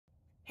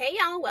Hey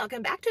y'all,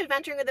 welcome back to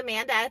Adventuring with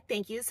Amanda.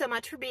 Thank you so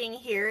much for being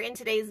here. In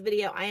today's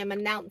video, I am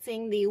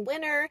announcing the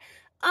winner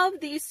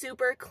of the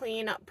Super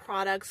Clean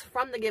products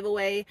from the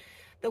giveaway.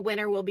 The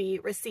winner will be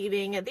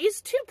receiving these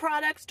two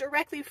products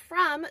directly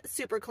from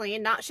Super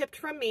Clean, not shipped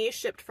from me,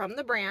 shipped from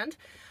the brand.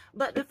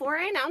 But before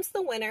I announce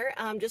the winner,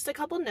 just a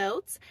couple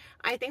notes.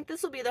 I think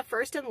this will be the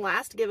first and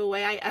last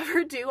giveaway I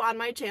ever do on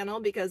my channel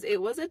because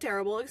it was a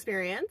terrible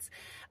experience.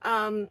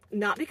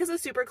 Not because of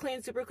Super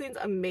Clean. Super Clean's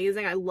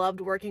amazing. I loved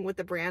working with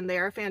the brand. They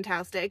are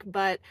fantastic.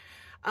 But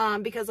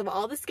because of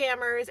all the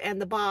scammers and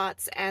the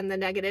bots and the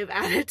negative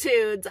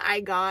attitudes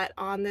I got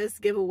on this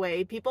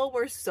giveaway, people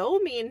were so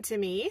mean to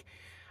me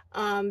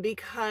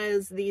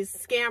because these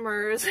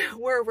scammers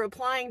were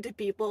replying to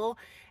people.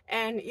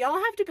 And y'all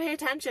have to pay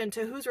attention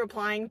to who's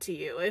replying to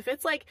you. If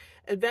it's like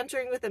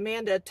Adventuring with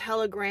Amanda,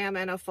 Telegram,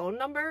 and a phone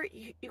number,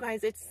 you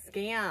guys, it's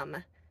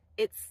scam.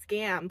 It's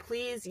scam.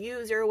 Please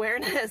use your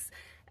awareness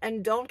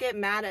and don't get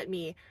mad at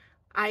me.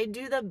 I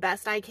do the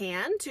best I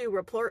can to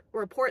report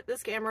the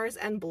scammers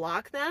and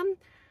block them,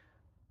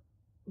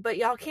 but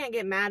y'all can't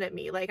get mad at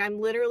me. Like, I'm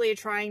literally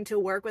trying to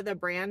work with a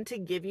brand to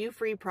give you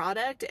free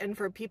product, and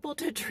for people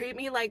to treat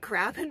me like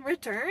crap in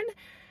return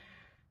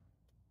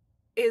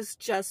is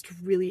just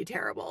really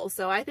terrible.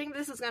 So I think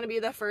this is going to be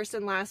the first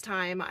and last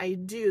time I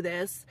do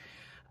this,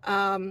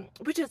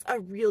 which is a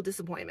real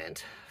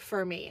disappointment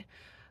for me.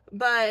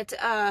 But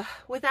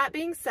with that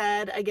being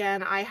said,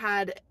 again, I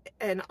had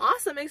an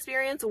awesome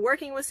experience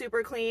working with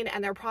Super Clean,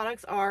 and their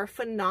products are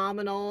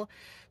phenomenal.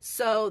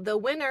 So the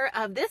winner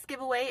of this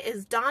giveaway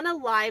is Donna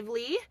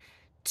Lively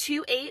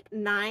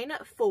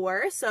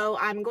 2894. So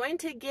I'm going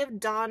to give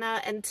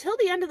Donna until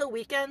the end of the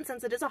weekend,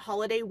 since it is a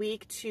holiday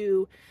week,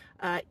 to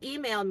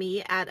email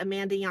me at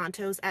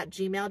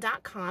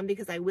amandayantos@gmail.com,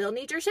 because I will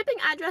need your shipping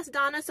address,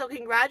 Donna. So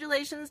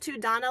congratulations to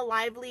Donna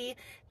Lively.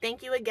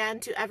 Thank you again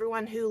to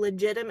everyone who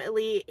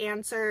legitimately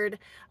answered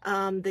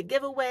the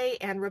giveaway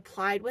and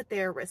replied with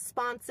their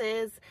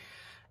responses.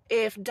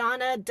 If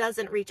Donna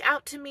doesn't reach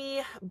out to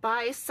me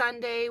by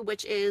Sunday,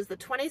 which is the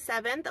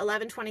 27th,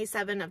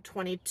 11/27 of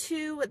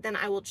 22, then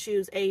I will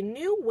choose a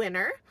new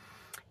winner,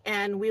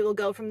 and we will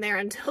go from there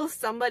until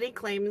somebody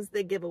claims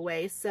the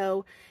giveaway.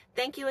 So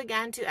thank you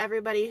again to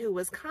everybody who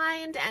was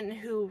kind and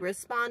who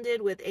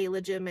responded with a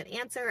legitimate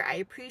answer. I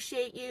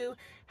appreciate you.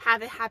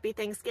 Have a happy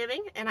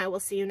Thanksgiving, and I will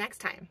see you next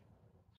time.